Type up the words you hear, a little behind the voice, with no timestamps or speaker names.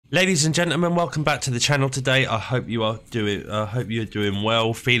Ladies and gentlemen, welcome back to the channel today. I hope you are doing. You're doing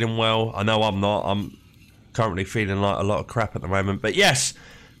well, feeling well. I know I'm not. I'm currently feeling like a lot of crap at the moment. But yes,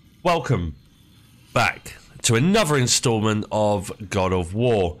 welcome back to another installment of God of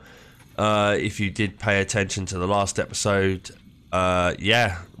War. If you did pay attention to the last episode,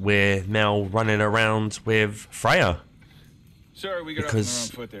 yeah, we're now running around with Freya. Sorry, we got Because,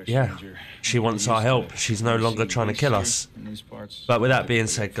 off on the wrong foot there, yeah, stranger. she wants our help. She's no longer trying to kill us. But with that being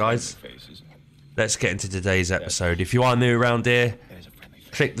said, guys, let's get into today's episode. If you are new around here,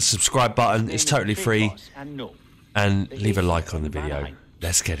 click the subscribe button. It's totally free. And leave a like on the video.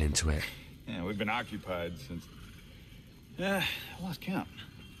 Let's get into it. Yeah, we've been occupied since... I lost count.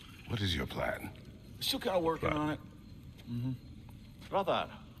 What is your plan? Still kind of working on it. Brother,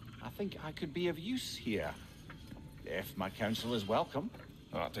 I think I could be of use here. If my counsel is welcome.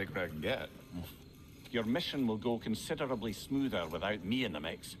 I'll take what I can get. Your mission will go considerably smoother without me in the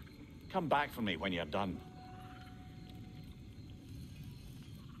mix. Come back for me when you're done.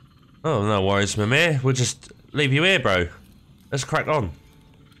 Oh, no worries, Mimir. We'll just leave you here, bro. Let's crack on.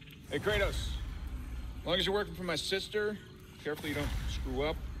 Hey, Kratos. As long as you're working for my sister, carefully you don't screw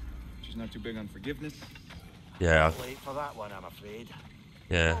up. She's not too big on forgiveness. Yeah. Late for that one, I'm afraid.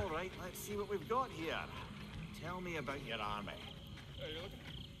 Yeah. All right, let's see what we've got here. Tell me about your army.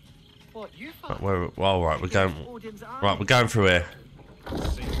 What you found? Well, right, we're going. Right, we're going through here.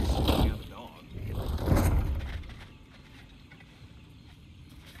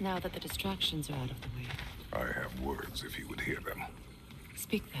 Now that the distractions are out of the way, I have words if you would hear them.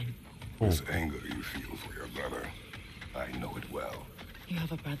 speak then. This anger you feel for your brother, I know it well. You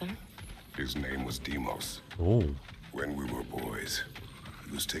have a brother? His name was Deimos. Oh. When we were boys,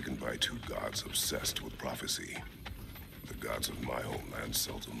 he was taken by two gods obsessed with prophecy. The gods of my homeland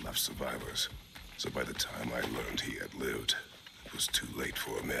seldom left survivors, so by the time I learned he had lived, it was too late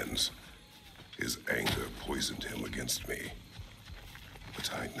for amends. His anger poisoned him against me.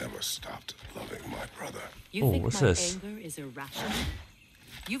 But I never stopped loving my brother. You Oh, think what's my this? anger is irrational?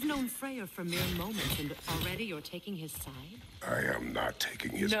 You've known Freyr for mere moments, and already you're taking his side? I am not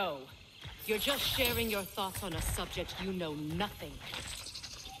taking his... No. You're just sharing your thoughts on a subject you know nothing.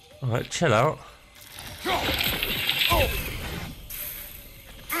 Alright, chill out.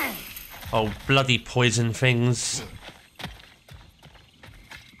 Oh, bloody poison things.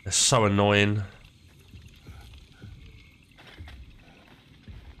 They're so annoying.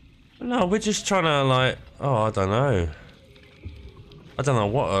 No, we're just trying to, like... Oh, I don't know. I don't know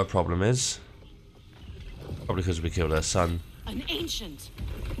what her problem is. Probably because we killed her son. An ancient.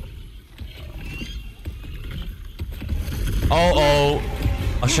 Uh-oh.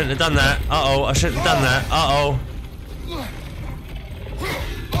 I shouldn't have done that. Uh-oh, I shouldn't have done that. Uh-oh.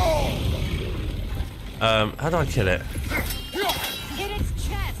 How do I kill it? Hit its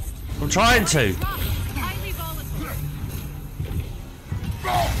chest. I'm trying to. Highly volatile.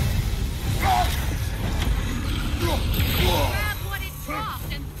 Grab what it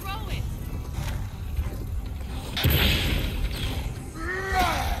dropped and throw it.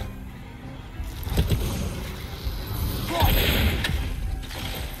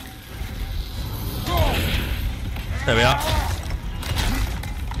 There we are.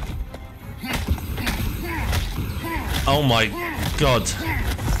 Oh my god.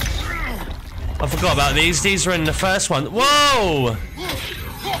 I forgot about these. These are in the first one. Whoa!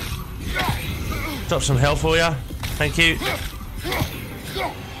 Drop some health for you. Thank you.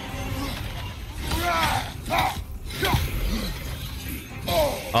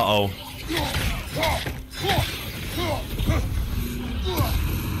 Uh-oh.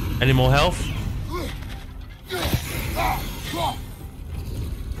 Any more health?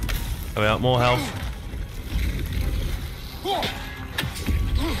 There we are, more health.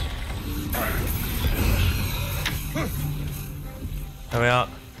 There we are.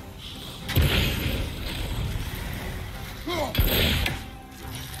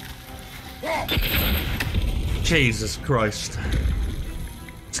 Jesus Christ.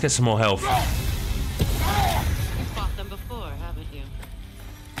 Let's get some more health. You've fought them before, haven't you?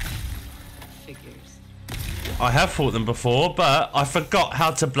 Figures. I have fought them before, but I forgot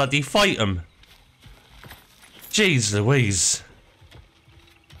how to bloody fight them. Jeez Louise.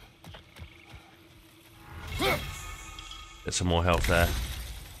 Get some more health there.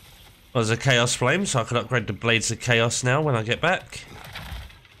 Well, there's a Chaos Flame, so I can upgrade the Blades of Chaos now when I get back.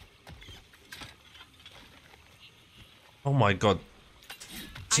 Oh my god.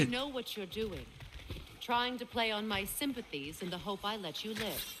 I know what you're doing. Trying to play on my sympathies in the hope I let you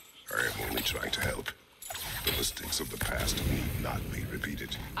live. I am only trying to help. The mistakes of the past need not be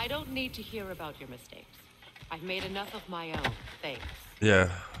repeated. I don't need to hear about your mistakes. I've made enough of my own, thanks. Yeah,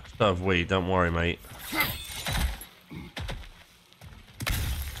 So have we, don't worry, mate.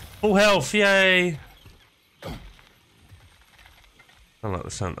 Full health, yay! I like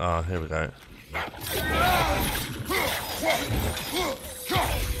the sound. Ah, here we go.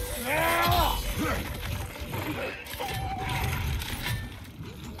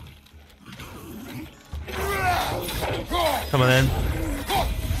 Come on then.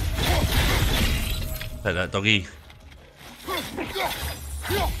 Take that, doggy.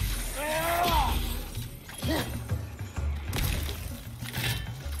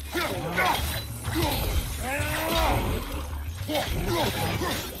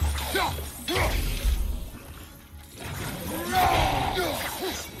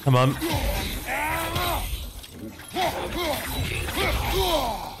 Come on.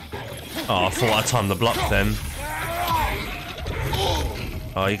 Oh, I thought I timed the block then.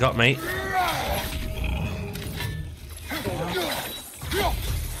 Oh, you got me.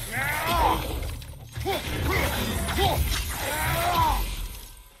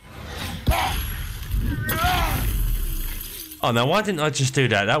 Oh, now why didn't I just do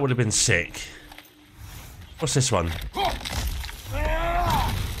that? That would have been sick. What's this one?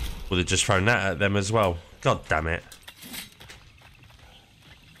 Would have just thrown that at them as well. God damn it.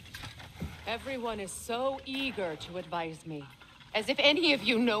 Everyone is so eager to advise me. As if any of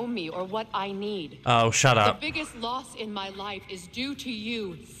you know me or what I need. Oh, shut up. The biggest loss in my life is due to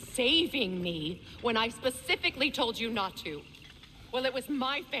you saving me when I specifically told you not to. Well, it was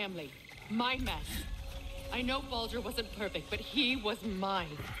my family, my mess. I know Baldur wasn't perfect, but he was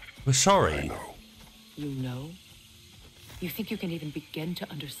mine. We're sorry. I know. You know? You think you can even begin to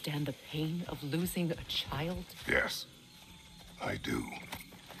understand the pain of losing a child? Yes, I do.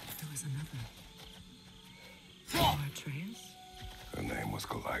 There was another. Atreus? Her name was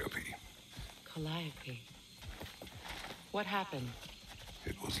Calliope. Calliope. What happened?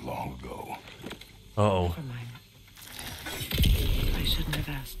 It was long ago. Uh-oh. Never mind. I shouldn't have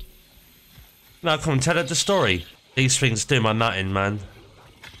asked. No, come on, tell her the story. These things do my nutting, man.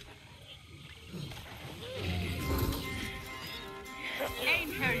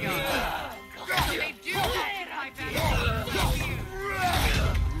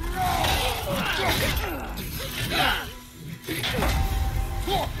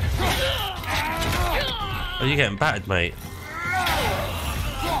 Oh, you're getting battered, mate.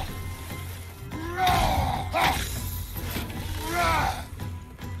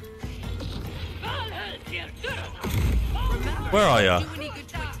 Where are you?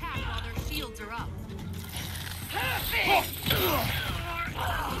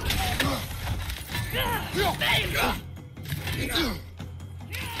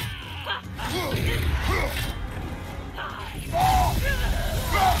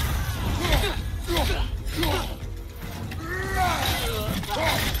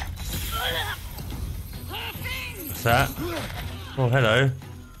 What's that? Oh, hello.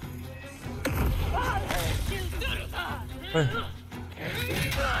 Where?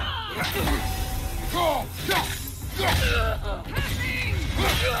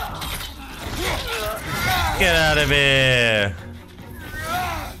 Get out of here!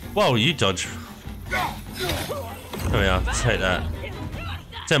 Whoa, you dodge. There we are, take that.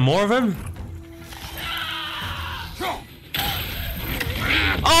 Is there more of them?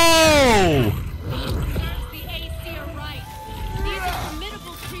 Oh! The Æsir right. These are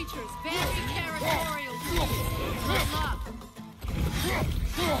formidable creatures, very territorial. Good luck.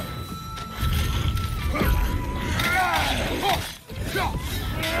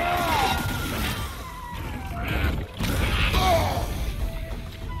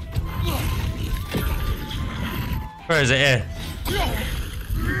 Where is it? Here.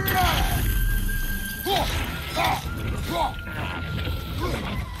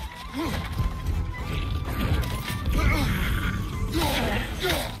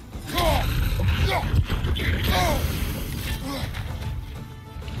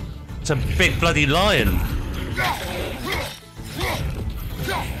 It's a big bloody lion.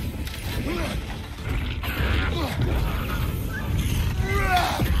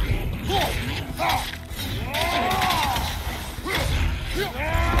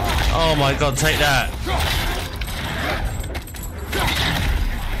 Oh my god, take that.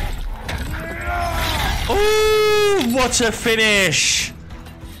 Ooh, what a finish.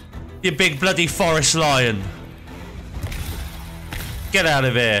 You big bloody forest lion. Get out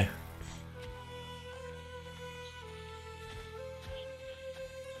of here.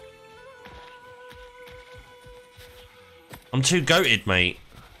 I'm too goated, mate.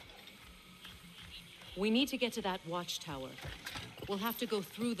 We need to get to that watchtower. We'll have to go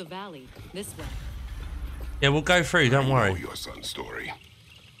through the valley, this way. Yeah, we'll go through, don't I know worry. your son's story.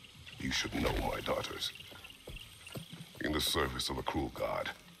 You should know my daughters. In the service of a cruel god,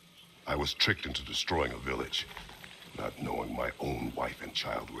 I was tricked into destroying a village, not knowing my own wife and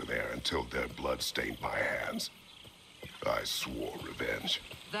child were there until their blood stained my hands. I swore revenge.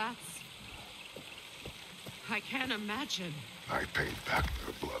 I can't imagine. I paid back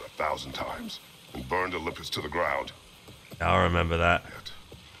their blood 1,000 times and burned Olympus to the ground. I remember that. Yet,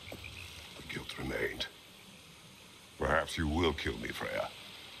 the guilt remained. Perhaps you will kill me, Freya.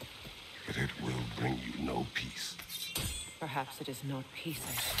 But it will bring you no peace. Perhaps it is not peace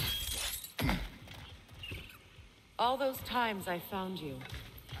I seek. All those times I found you,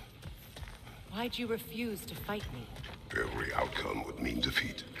 why'd you refuse to fight me? Every outcome would mean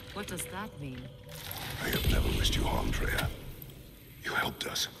defeat. What does that mean? I have never wished you harm, Freya. You helped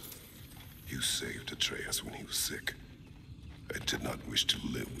us. You saved Atreus when he was sick. I did not wish to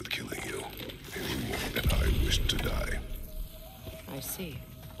live with killing you, any more than I wished to die. I see.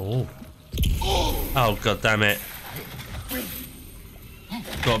 Oh. Oh, god damn it.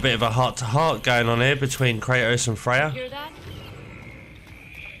 Got a bit of a heart-to-heart going on here between Kratos and Freya. Hear that?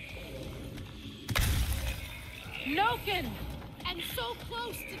 Noken! And so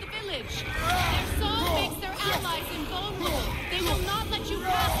close to the village. Their song makes their allies invulnerable. They will not let you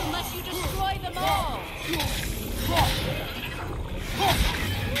pass unless you destroy them all.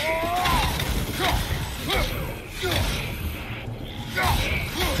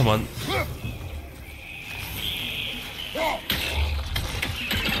 Come on.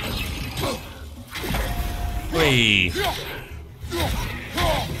 Whee!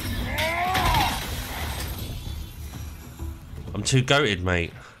 I'm too goated,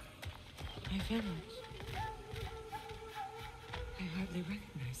 mate. My village. I hardly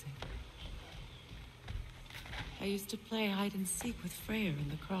recognize it. I used to play hide and seek with Freya in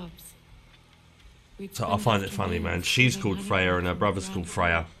the crops. So I find it funny, man. She's called Freya and her brother's called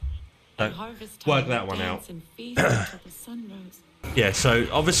Freya. Don't work that one out. Yeah, so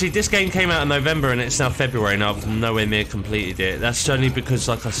obviously this game came out in November and it's now February and I've nowhere near completed it. That's only because,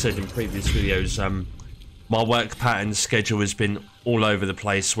 like I said in previous videos, my work pattern schedule has been all over the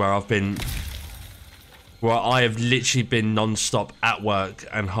place where I have literally been non-stop at work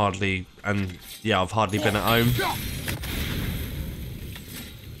and I've hardly been at home.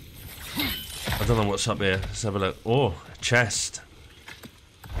 I don't know what's up here. Let's have a look. Oh, a chest.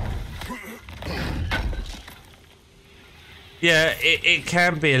 Yeah, it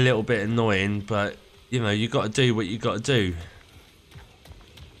can be a little bit annoying, but you know, you got to do what you got to do.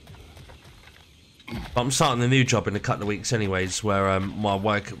 But I'm starting a new job in a couple of weeks, anyways, where my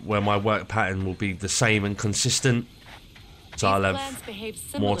work pattern will be the same and consistent. So I'll have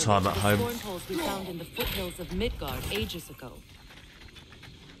more time at home. We found in the foothills of Midgard ages ago.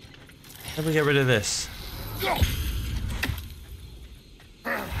 Let me get rid of this.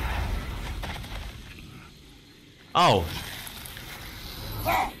 Oh.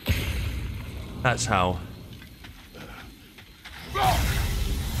 That's how. Right,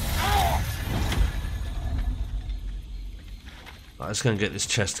 let's go and get this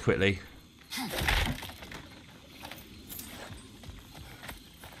chest quickly.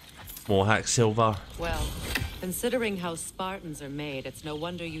 More hack silver. Well, considering how Spartans are made, it's no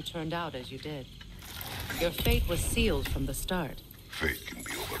wonder you turned out as you did. Your fate was sealed from the start. Fate can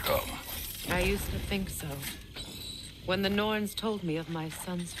be overcome. I used to think so. When the Norns told me of my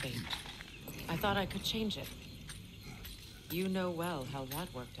son's fate, I thought I could change it. You know well how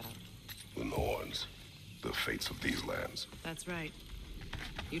that worked out. The Norns, the fates of these lands. That's right.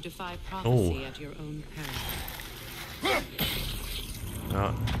 You defy prophecy at your own peril.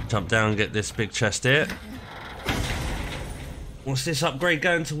 Right, jump down and get this big chest here. What's this upgrade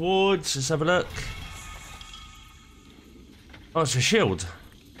going towards? Let's have a look. Oh, it's a shield.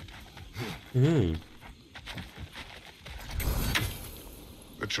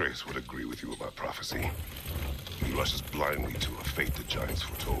 Atreus would agree with you about prophecy. He rushes blindly to a fate the giants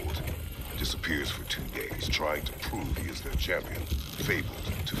foretold. Disappears for 2 days, trying to prove he is their champion. Fabled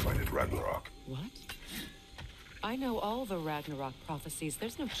to fight at Ragnarok. What? I know all the Ragnarok prophecies.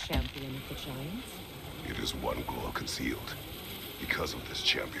 There's no champion of the giants. It is one glow concealed. Because of this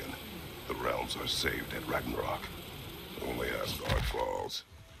champion, the realms are saved at Ragnarok. Only Asgard falls,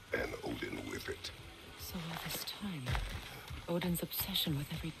 and Odin with it. So all this time, Odin's obsession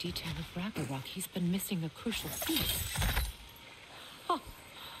with every detail of Ragnarok, he's been missing a crucial piece. Huh.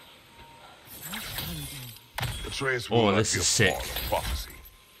 Well done, then. Atreus will not this be is a sick. pawn of prophecy.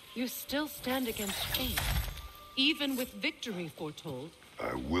 You still stand against fate, even with victory foretold.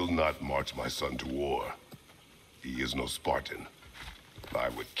 I will not march my son to war. He is no Spartan. I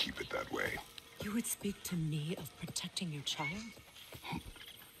would keep it that way. You would speak to me of protecting your child?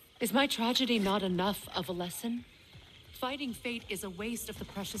 Is my tragedy not enough of a lesson? Fighting fate is a waste of the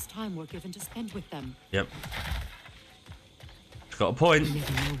precious time we're given to spend with them. Yep. Got a point. You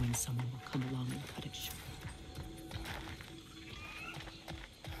never know when someone will come along and cut it short.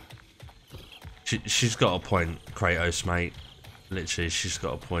 She's got a point, Kratos, mate. Literally, she's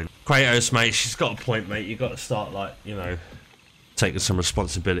got a point. Kratos, mate, she's got a point, mate. You got to start, like, you know, taking some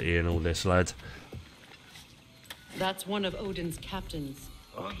responsibility in all this, lad. That's one of Odin's captains.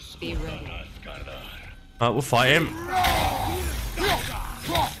 Be ready. Alright, we'll fight him.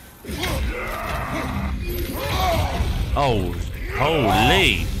 Oh,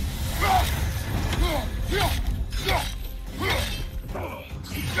 holy.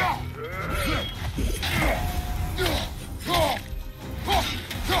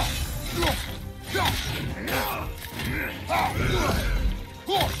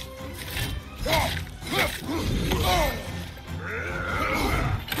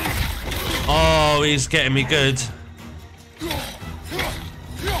 Oh, he's getting me good.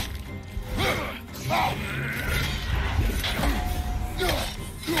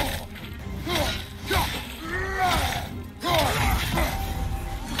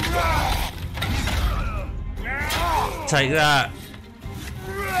 Take that.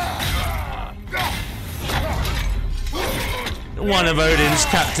 One of Odin's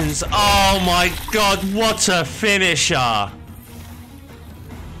captains. Oh my god, what a finisher!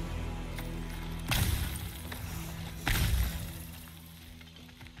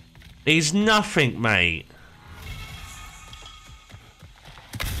 He's nothing, mate.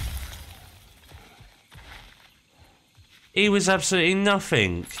 He was absolutely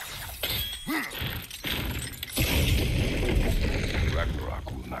nothing.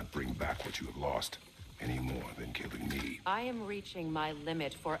 Ragnarok will not bring back what you have lost, any more than killing me. I am reaching my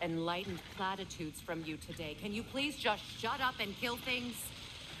limit for enlightened platitudes from you today. Can you please just shut up and kill things?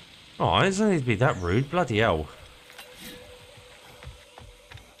 Oh, it doesn't need to be that rude. Bloody hell.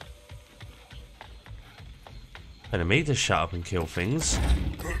 Better me to shut up and kill things.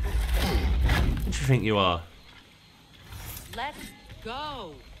 Who do you think you are? Let's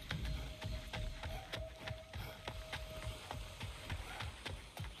go.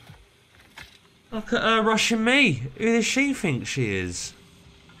 Look at her rushing me. Who does she think she is?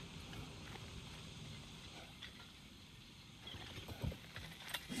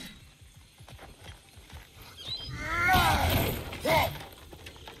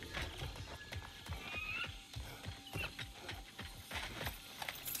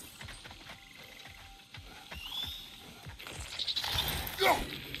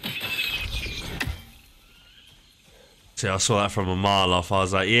 See, I saw that from a mile off. I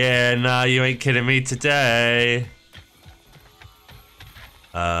was like, yeah, nah, you ain't kidding me today.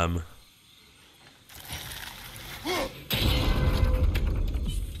 Can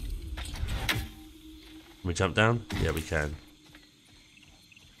we jump down? Yeah, we can.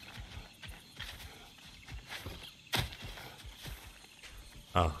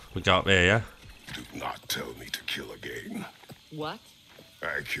 Oh, we go up there, yeah? Do not tell me to kill again. What?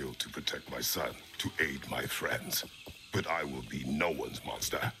 I killed to protect my son, to aid my friends. But I will be no one's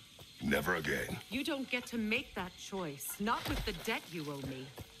monster. Never again. You don't get to make that choice. Not with the debt you owe me.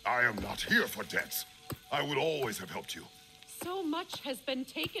 I am not here for debts. I would always have helped you. So much has been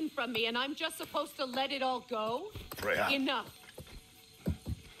taken from me, and I'm just supposed to let it all go? Freya. Enough.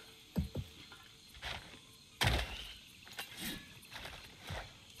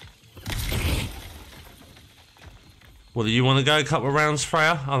 Well, do you want to go a couple of rounds,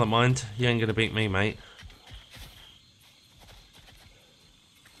 Freya? I don't mind. You ain't gonna beat me, mate.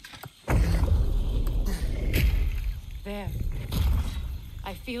 There.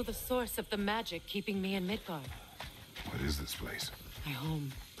 I feel the source of the magic keeping me in Midgard. What is this place? My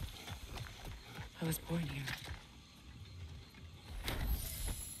home. I was born here.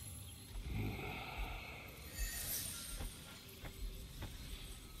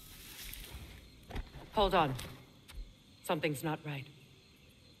 Hold on. Something's not right.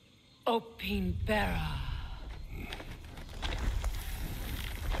 Opinbera.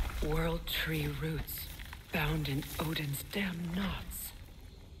 World tree roots bound in Odin's damn knots.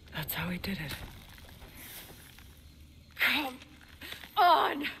 That's how he did it. Come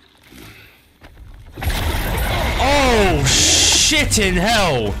on! Oh, shit in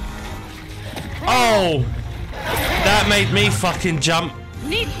hell! Oh! That made me fucking jump.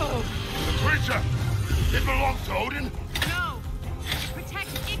 Nico! The creature! It belongs to Odin? No! Protect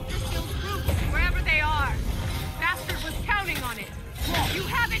Yggdrasil's roots wherever they are. Bastard was counting on it. You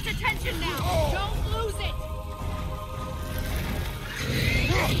have its attention now. Don't lose it.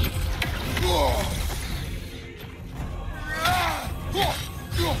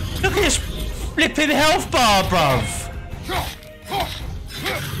 Look at this flipping health bar, bruv.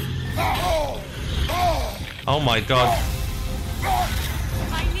 Oh my god.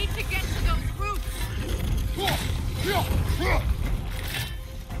 I need to get to those roots. Good.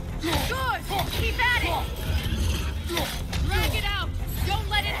 Keep at it. Drag it out. Don't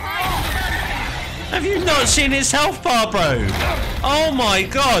let it hide in the sunset. Have you not seen his health bar, bro? Oh my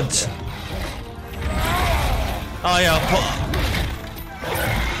god. Oh yeah, I'll put...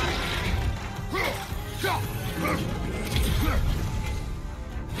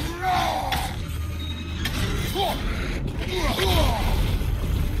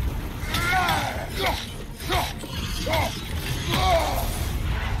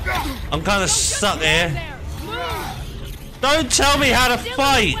 I'm kind of stuck here. Don't tell me how to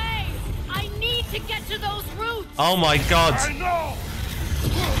fight. I need to get to those roots. Oh my god. I know!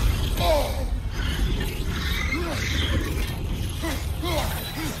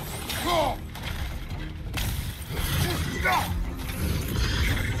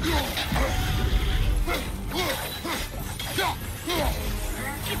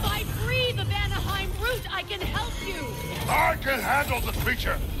 If I free the Vanaheim root, I can help you. I can handle the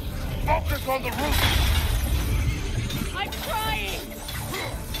creature. Focus on the root. I'm trying.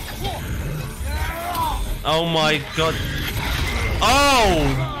 Oh my god.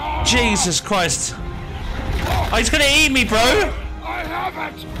 Oh! Jesus Christ. Oh, he's gonna eat me, bro! I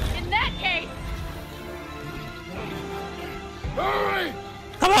have it! In that case, Hurry!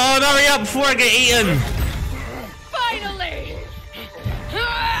 Come on, hurry up before I get eaten! finally.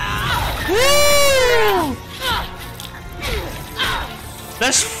 Woo!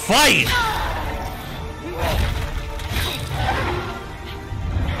 Let's fight!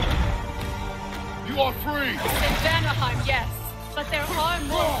 You are free! In Vanaheim, yes, but there are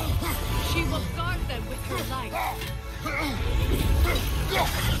more. She will guard them with her light.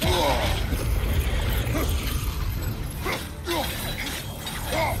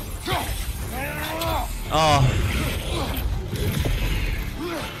 Oh.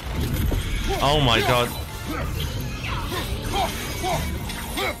 Oh my god.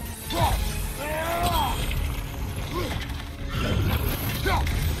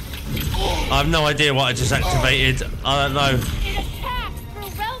 I have no idea what I just activated. I don't know. It attacks through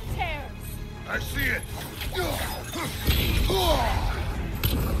realm tears. I see it!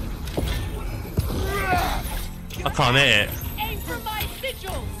 I can't hit it. Aim for my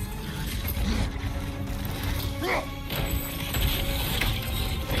sigils.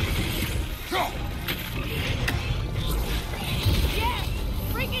 Yes,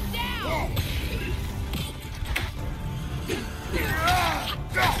 bring it down.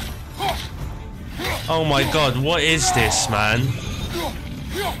 Oh my god, what is this, man?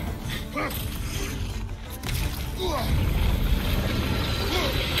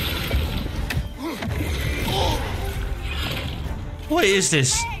 What is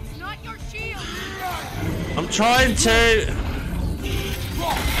this? Legs, not your shield. I'm trying to...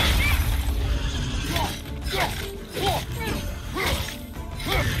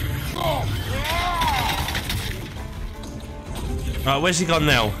 Right, where's he gone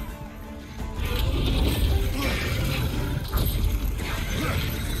now?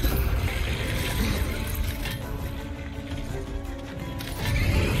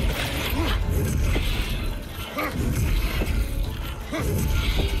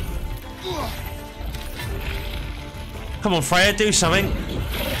 Come on, Freya, do something.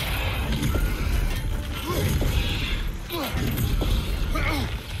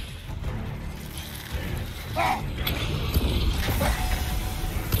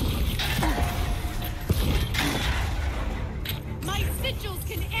 My sigils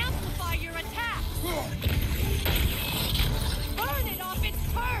can amplify your attack. Burn it off its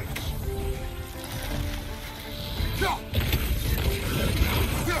perch.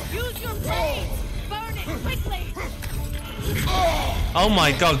 Use your blades. Burn it quickly. Oh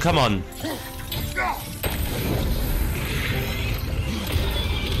my god, come on.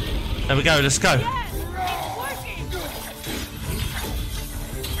 There we go, let's go. Yes, it's working.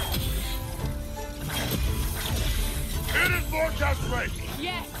 It is more desperate!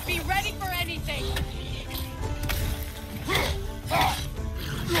 Yes, be ready for anything.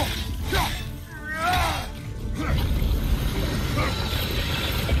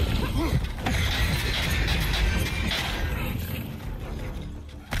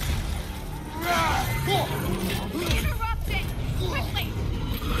 Interrupt it quickly.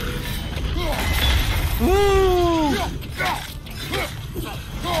 Woo!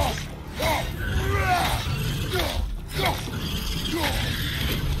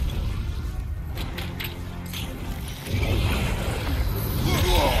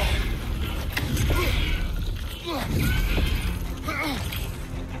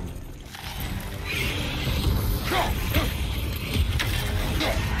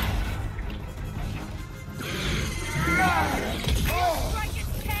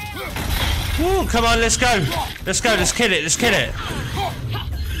 Woo, come on, let's go. Let's go, let's kill it, let's kill it.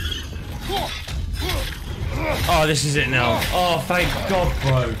 Oh, this is it now. Oh, thank God,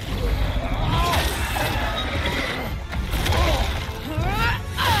 bro.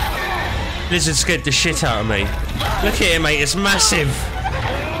 Lizard scared the shit out of me. Look at it, mate, it's massive.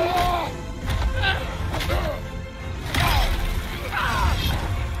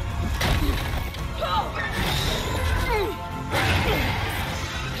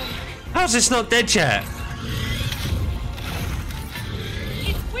 How's this not dead yet?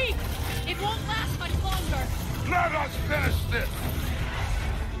 It's weak. It won't last much longer. Let us finish this!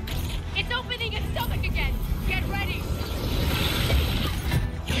 It's opening its stomach again. Get ready.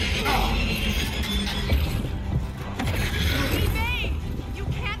 Evade! You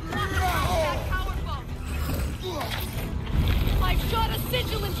can't block that powerful. I shot a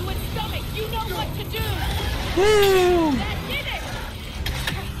sigil into its stomach. You know what to do. Woo! That did it.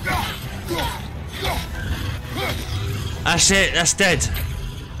 That's it, that's dead.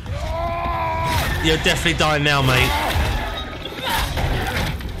 You're definitely dying now, mate.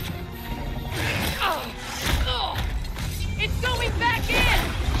 It's going back in.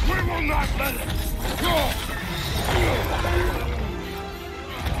 We will not let it!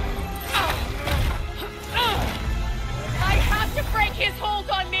 I have to break his hold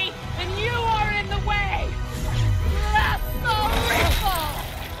on me, and you are in the way. That's the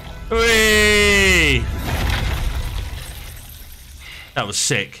ripple. Whee! That was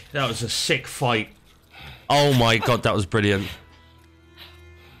sick. That was a sick fight. Oh my God, that was brilliant.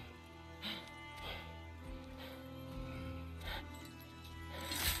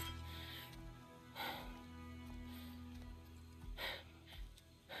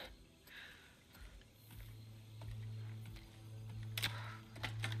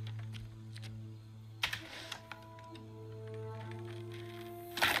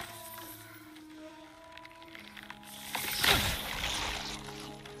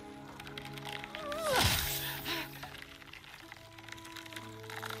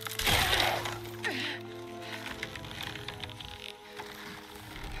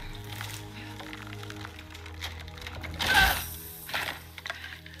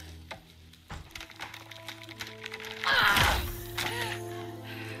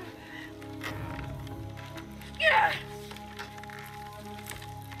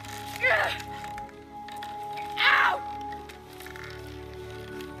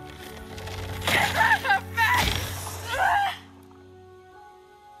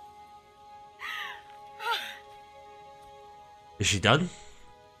 Is she done?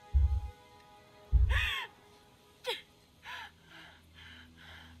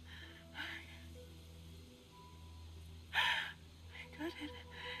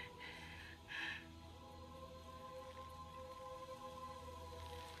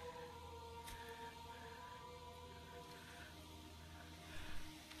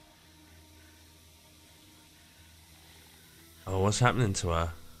 Oh, what's happening to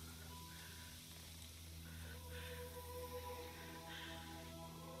her?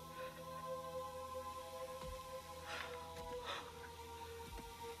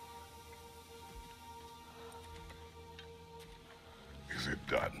 Is it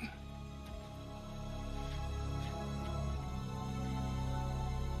done?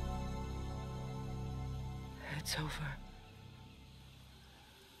 It's over.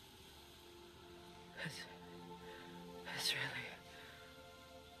 It's really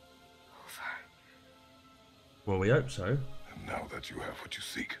over. Well, we hope so. And now that you have what you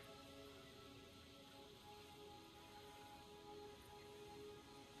seek,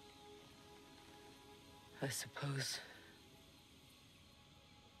 I suppose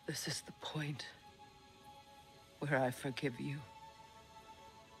this is the point where I forgive you,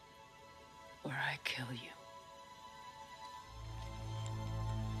 where I kill you.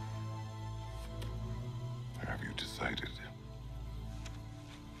 have you decided?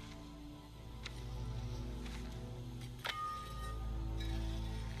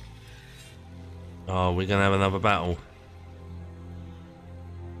 Oh, we're gonna have another battle.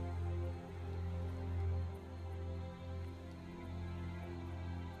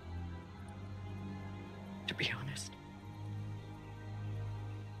 To be honest,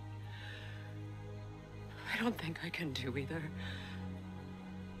 I don't think I can do either.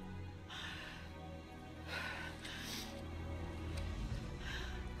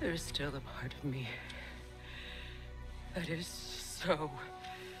 There's still a part of me that is so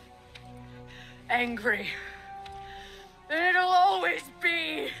angry. And it'll always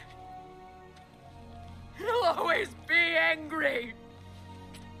be. It'll always be angry.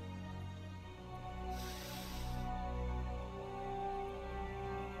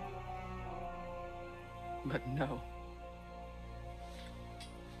 But no.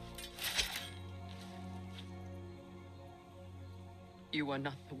 You are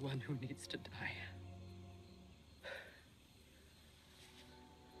not the one who needs to die.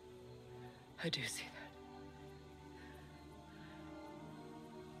 I do see that.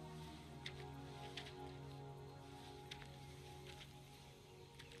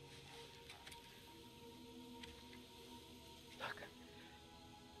 Look.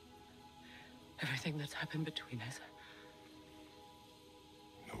 Everything that's happened between us.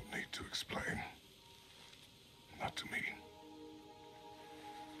 No need to explain. Not to me.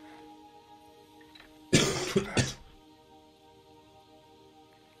 Not for that.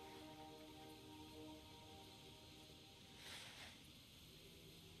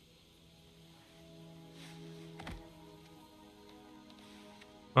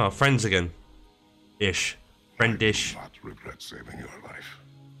 Oh, friends again. Ish. Friend-ish. I do not regret saving your life.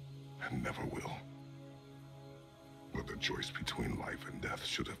 And never will. But the choice between life and death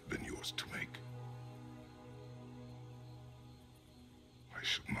should have been yours to make. I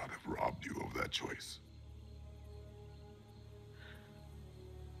should not have robbed you of that choice.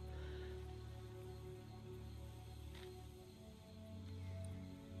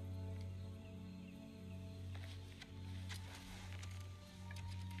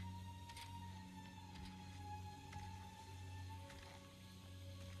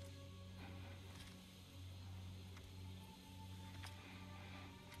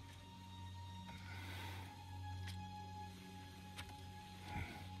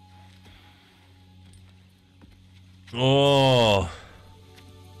 Oh,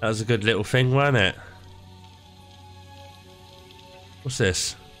 that was a good little thing, wasn't it? What's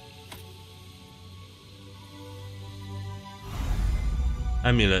this?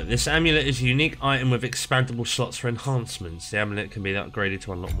 Amulet. This amulet is a unique item with expandable slots for enhancements. The amulet can be upgraded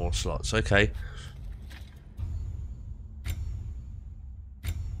to unlock more slots. Okay.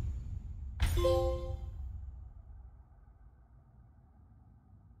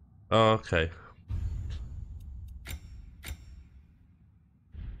 Okay.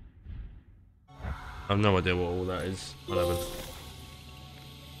 I have no idea what all that is. 11.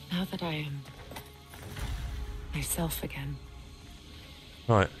 Now that I am myself again,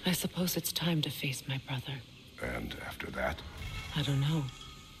 Right. I suppose it's time to face my brother. And after that? I don't know.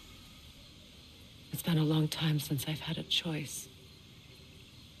 It's been a long time since I've had a choice.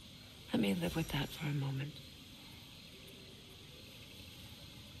 Let me live with that for a moment.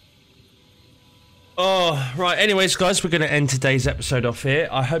 Oh, right. Anyways, guys, we're going to end today's episode off here.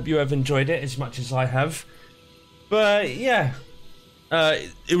 I hope you have enjoyed it as much as I have. But, yeah.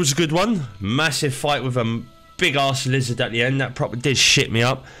 It was a good one. Massive fight with a big-ass lizard at the end. That probably did shit me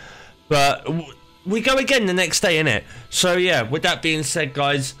up. But we go again the next day, innit? So, yeah, with that being said,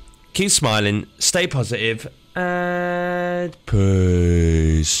 guys, keep smiling, stay positive, and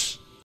peace.